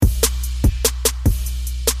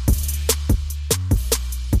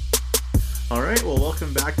right, well,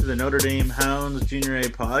 welcome back to the Notre Dame Hounds Junior A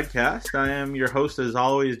podcast. I am your host, as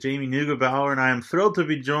always, Jamie Neugebauer, and I am thrilled to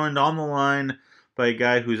be joined on the line by a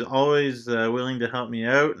guy who's always willing to help me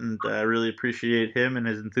out, and I really appreciate him and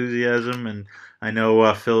his enthusiasm, and I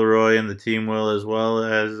know Phil Roy and the team will as well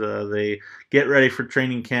as they get ready for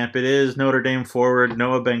training camp. It is Notre Dame forward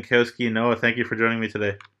Noah Bankowski. Noah, thank you for joining me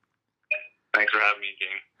today. Thanks for having me, Jamie.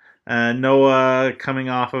 Noah, coming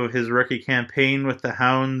off of his rookie campaign with the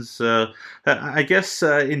Hounds, I guess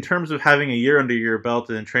in terms of having a year under your belt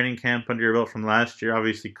and training camp under your belt from last year,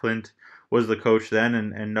 obviously Clint was the coach then,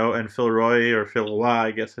 and Phil Roy, or Phil Roy,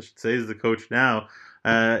 I guess I should say, is the coach now.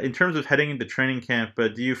 In terms of heading into training camp,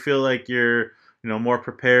 do you feel like you're more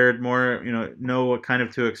prepared, more know what kind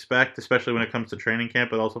of to expect, especially when it comes to training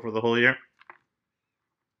camp, but also for the whole year?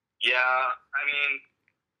 Yeah, I mean,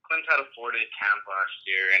 Clint had a 4-day camp last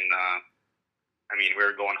year, and we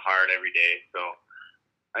were going hard every day, so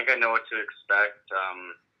I think I know what to expect.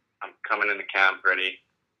 I'm coming into camp ready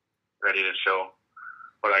to show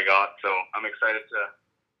what I got, so I'm excited to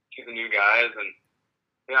see the new guys, and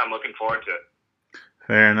yeah, I'm looking forward to it.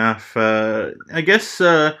 Fair enough. I guess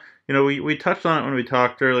we touched on it when we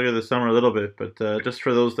talked earlier this summer a little bit, but just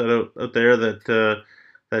for those that out there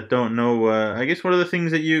that don't know, I guess what are the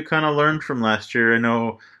things that you kind of learned from last year? I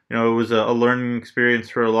know it was a learning experience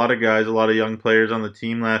for a lot of guys, a lot of young players on the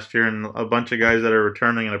team last year, and a bunch of guys that are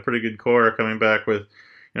returning, and a pretty good core are coming back with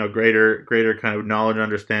greater kind of knowledge and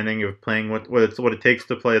understanding of playing what it takes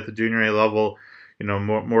to play at the junior A level.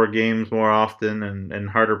 More games more often and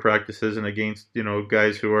harder practices, and against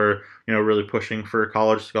guys who are really pushing for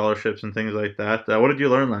college scholarships and things like that. What did you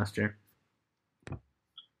learn last year?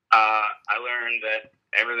 I learned that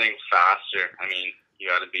everything's faster. I mean, you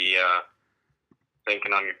got to be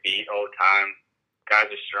thinking on your feet all the time. Guys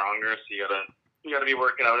are stronger, so you gotta be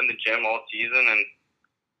working out in the gym all season, and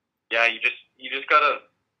yeah, you just gotta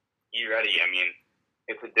be ready. I mean,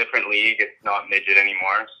 it's a different league. It's not midget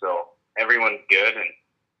anymore, so everyone's good, and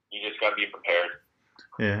you just gotta be prepared.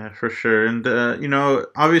 Yeah, for sure. And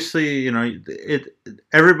obviously,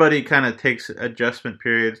 everybody kind of takes adjustment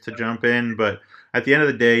periods to jump in, but at the end of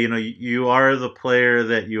the day, you are the player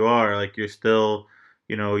that you are. Like, you're still,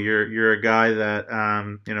 you're a guy that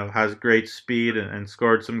has great speed and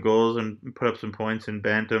scored some goals and put up some points in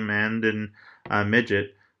bantam and in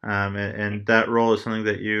midget. And that role is something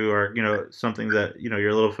that you are, something that you're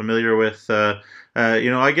a little familiar with.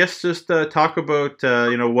 I guess just talk about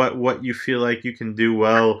what you feel like you can do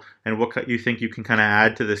well, and what you think you can kind of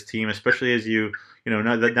add to this team, especially as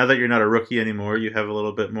now that you're not a rookie anymore, you have a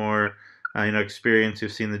little bit more experience.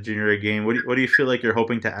 You've seen the junior A game. What do you feel like you're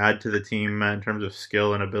hoping to add to the team in terms of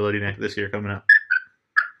skill and ability this year coming up?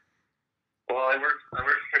 Well, I worked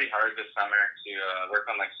pretty hard this summer to work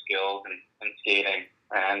on my skills and skating.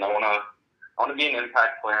 And I want to be an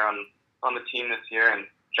impact player on the team this year and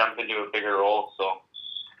jump into a bigger role. So,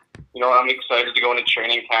 I'm excited to go into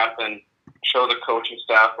training camp and show the coaching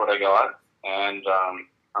staff what I got, and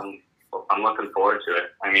I'm looking forward to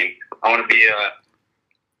it. I mean, I want to be a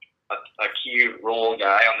key role guy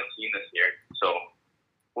on the team this year. So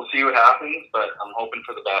we'll see what happens, but I'm hoping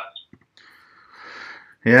for the best.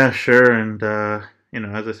 Yeah, sure, and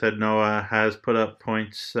as I said, Noah has put up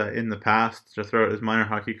points in the past throughout his minor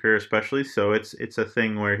hockey career, especially. So it's a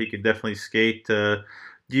thing where he could definitely skate. I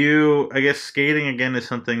guess skating again is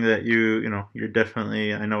something that you're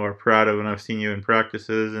definitely, I know, are proud of, and I've seen you in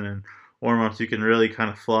practices and in warm-ups. You can really kind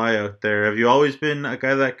of fly out there. Have you always been a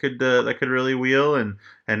guy that could really wheel? And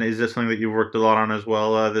is this something that you've worked a lot on as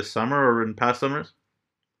well this summer or in past summers?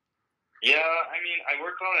 Yeah, I mean, I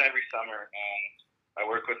work on it every summer, and I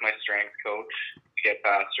work with my strength coach to get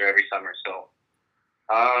faster every summer. So,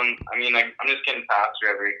 I'm just getting faster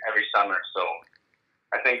every summer. So,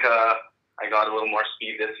 I think I got a little more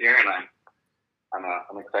speed this year, and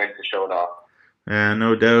I'm excited to show it off. Yeah,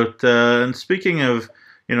 no doubt. And speaking of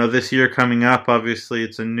this year coming up, obviously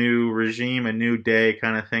it's a new regime, a new day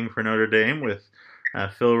kind of thing for Notre Dame with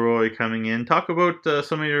Phil Roy coming in. Talk about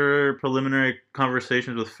some of your preliminary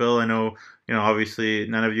conversations with Phil. I know, obviously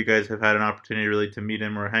none of you guys have had an opportunity really to meet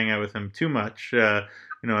him or hang out with him too much,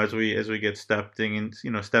 as we get step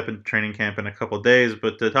into training camp in a couple of days.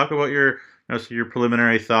 But talk about your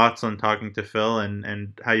preliminary thoughts on talking to Phil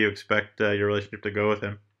and how you expect your relationship to go with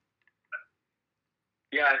him.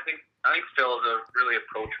 Yeah, I think Phil's a really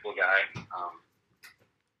approachable guy.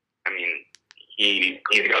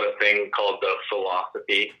 He's got a thing called the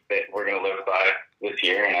philosophy that we're going to live by this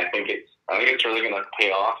year, and I think it's really going to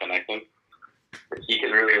pay off. And I think he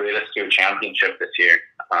could really lead us to a championship this year.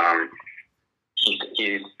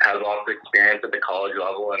 He has lots of experience at the college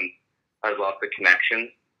level and has lots of connections.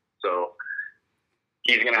 So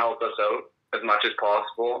he's going to help us out as much as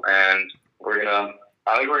possible, and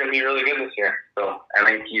I think we're gonna be really good this year. So I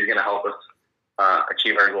think he's gonna help us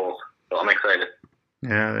achieve our goals. So I'm excited.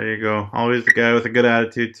 Yeah, there you go. Always the guy with a good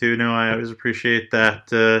attitude too. No, I always appreciate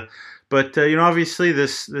that. But obviously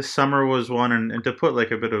this summer was one, and to put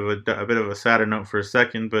like a bit of a sadder note for a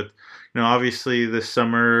second, but obviously this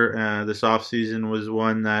summer, this off season was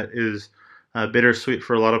one that is bittersweet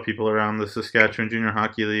for a lot of people around the Saskatchewan Junior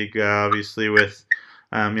Hockey League. Obviously with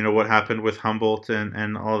what happened with Humboldt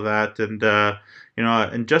and all of that,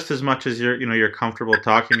 and just as much as you're comfortable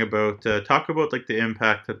talking about, talk about like the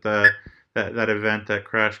impact that that event, that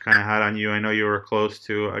crash, kind of had on you. I know you were close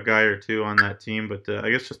to a guy or two on that team, but I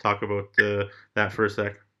guess just talk about that for a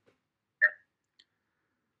sec.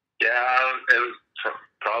 Yeah, it was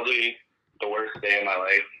probably the worst day of my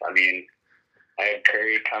life. I mean, I had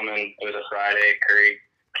Curry coming. It was a Friday. Curry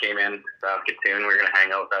came in to Saskatoon. We were gonna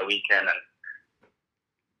hang out that weekend, and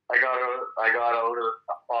I got out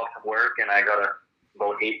off of work, and I got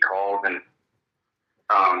about 8 calls, and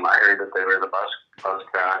I heard that there was a bus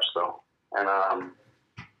crash. So, and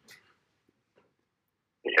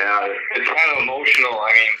yeah, it's kind of emotional.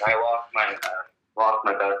 I mean, I lost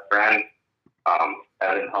my best friend,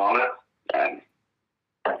 Evan Thomas, and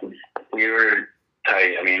we were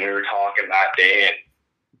tight. I mean, we were talking that day, and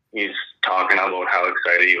he's talking about how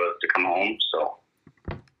excited he was to come home. So,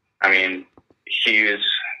 I mean, he was,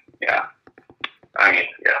 yeah. I mean,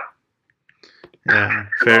 yeah. Yeah,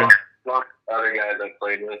 fair. Lots of other guys I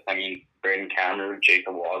played with. I mean, Braden Cameron,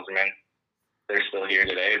 Jacob Wasserman, they're still here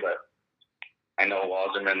today, but I know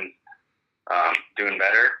Wasserman's doing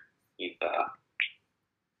better. He's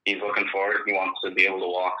looking forward. He wants to be able to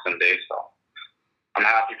walk someday, so I'm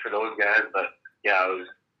happy for those guys. But yeah, it was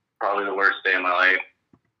probably the worst day of my life.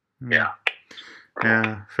 Yeah.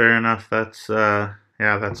 Yeah, fair enough. That's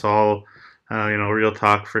that's all real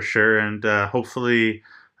talk for sure. And hopefully,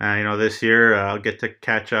 this year I'll get to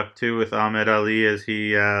catch up too with Ahmed Ali as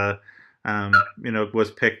he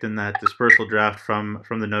was picked in that dispersal draft from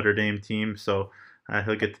the Notre Dame team. So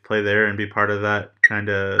he'll get to play there and be part of that kind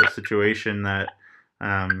of situation that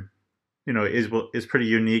is pretty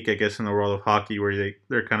unique, I guess, in the world of hockey, where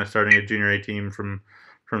they're kind of starting a junior A team from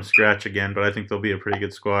scratch again. But I think they'll be a pretty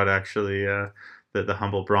good squad actually. The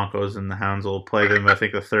Humboldt Broncos and the Hounds will play them, I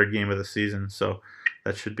think, the third game of the season. So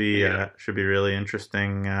that should be really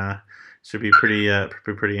interesting. Should be pretty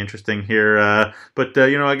interesting here. But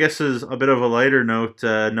I guess as a bit of a lighter note,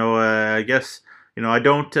 Noah, I guess I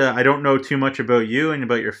don't know too much about you and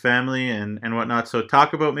about your family and whatnot. So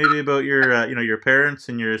talk about maybe about your your parents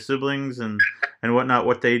and your siblings and whatnot,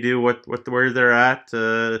 what they do, where they're at.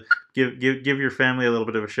 Give your family a little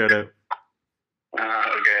bit of a shout out. Okay.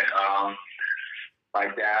 My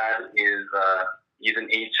dad is he's an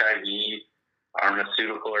HIV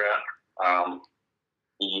pharmaceutical rep.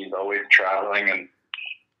 He's always traveling and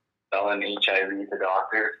selling HIV to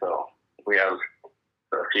doctors, so we have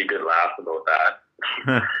a few good laughs about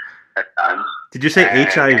that at times. Did you say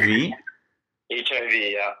HIV? HIV,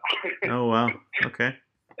 yeah. Oh wow. Okay.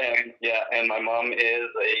 And my mom is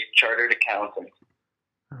a chartered accountant.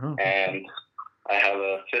 Oh. And I have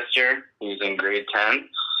a sister who's in grade 10,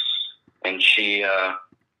 and she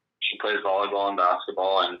plays volleyball and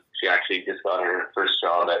basketball, and she actually just got her first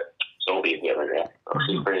job at Sobeys the other day. So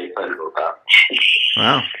she's pretty excited about that.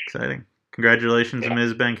 Wow, exciting. Congratulations,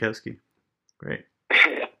 Ms. Bankowski. Great.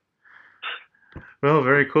 Well,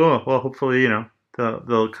 very cool. Well, hopefully,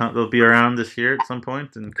 they'll be around this year at some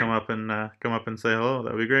point and come up and say hello.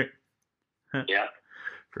 That would be great. Yeah.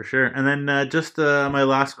 For sure. And then just my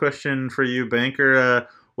last question for you, Banker.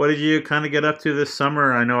 What did you kind of get up to this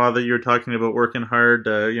summer? I know that you're talking about working hard,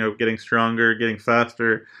 getting stronger, getting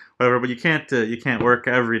faster, whatever. But you can't work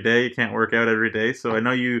every day. You can't work out every day. So I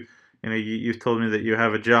know you've told me that you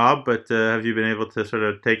have a job, but have you been able to sort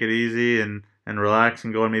of take it easy and relax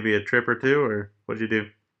and go on maybe a trip or two, or what did you do?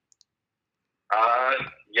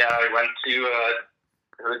 Yeah, I went to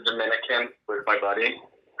the Dominican with my buddy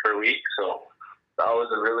for a week, so that was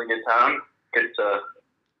a really good time. Good to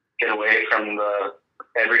get away from the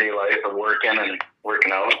everyday life of working and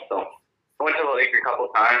working out. So I went to the lake a couple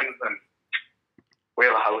of times, and we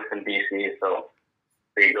have a house in BC, so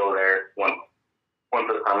we go there once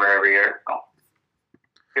a summer every year. So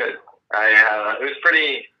good. It was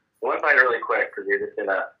pretty. It went by really quick because you're just in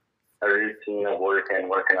a routine of working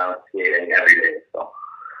out, skating every day. So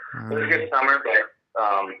it was a good summer, but it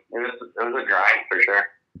was a grind for sure.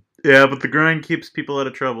 Yeah, but the grind keeps people out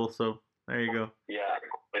of trouble. So there you go. Yeah,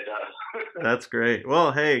 it does. That's great.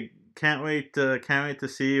 Well, hey, can't wait to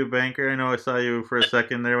see you, Banker. I know I saw you for a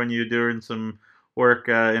second there when you were doing some work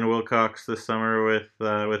in Wilcox this summer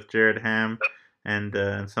with Jared Ham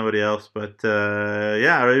and somebody else. But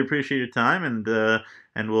yeah, I really appreciate your time,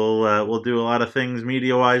 and we'll do a lot of things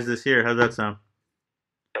media wise this year. How's that sound?